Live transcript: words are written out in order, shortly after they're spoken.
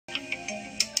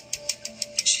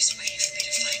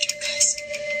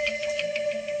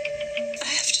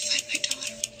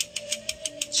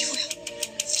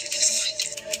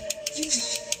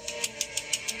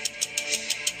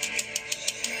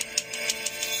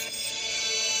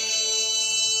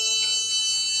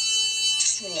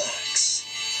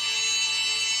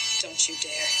Don't you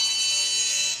dare.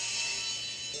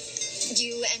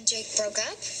 You and Jake broke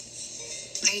up?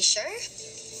 Are you sure?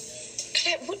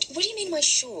 Claire, what do you mean by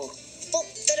sure? Well,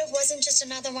 that it wasn't just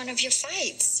another one of your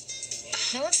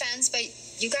fights. No offense, but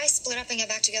you guys split up and get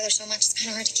back together so much, it's kind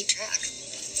of hard to keep track.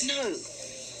 No.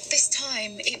 This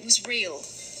time, it was real.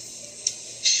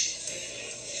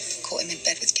 Caught him in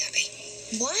bed with Gabby.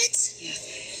 What? Yeah.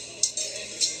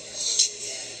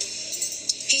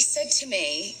 He said to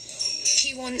me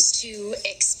he wants to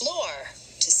explore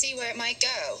to see where it might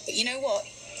go. But you know what?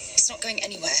 It's not going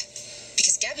anywhere.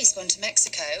 Because Gabby's gone to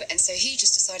Mexico, and so he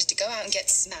just decided to go out and get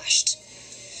smashed.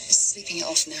 He's sleeping it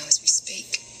off now as we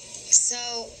speak.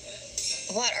 So,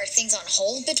 what, are things on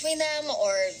hold between them,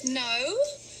 or? No.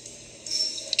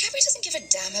 Gabby doesn't give a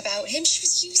damn about him. She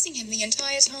was using him the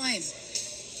entire time.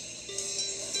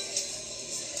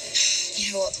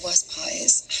 You know what the worst part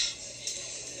is?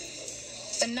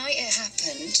 The night it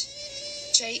happened,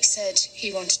 Jake said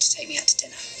he wanted to take me out to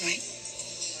dinner, right?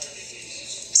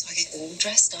 So I get all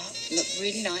dressed up, look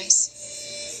really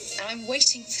nice, and I'm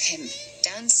waiting for him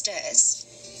downstairs.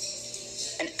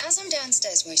 And as I'm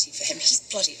downstairs waiting for him, he's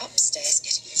bloody upstairs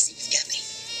getting busy with Gabby.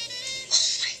 Oh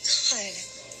my God.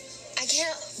 I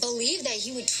can't believe that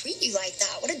he would treat you like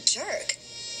that. What a jerk.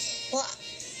 Well,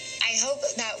 I hope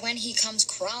that when he comes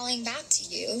crawling back to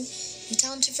you, you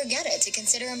tell him to forget it, to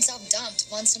consider himself dumped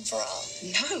once and for all.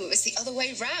 No, it was the other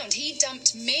way round. He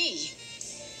dumped me.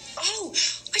 Oh,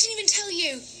 I didn't even tell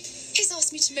you. He's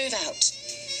asked me to move out.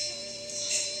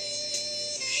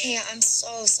 Yeah, I'm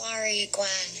so sorry,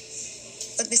 Gwen.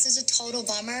 Look, this is a total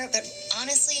bummer, but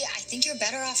honestly, I think you're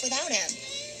better off without him.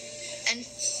 And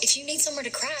if you need somewhere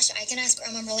to crash, I can ask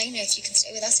Grandma Marlena if you can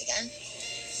stay with us again.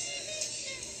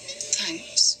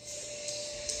 Thanks.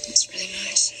 It's really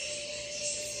nice.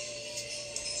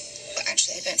 But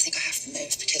actually, I don't think I have to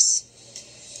move because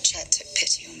Chad took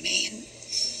pity on me and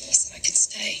he said I could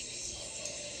stay.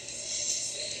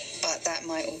 But that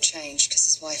might all change because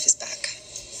his wife is back.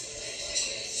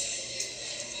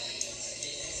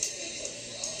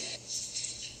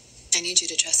 I need you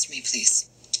to trust me, please.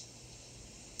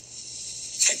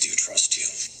 I do trust you.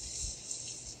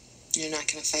 You're not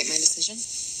going to fight my decision?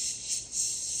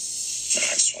 No,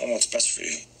 I just want what's best for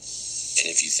you. And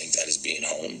if you think that is being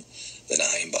home, then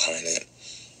I am behind it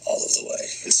all of the way.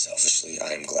 And selfishly,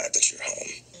 I am glad that you're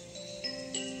home.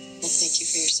 Well, thank you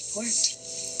for your support.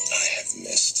 I have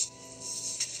missed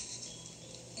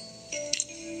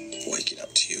waking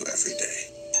up to you every day.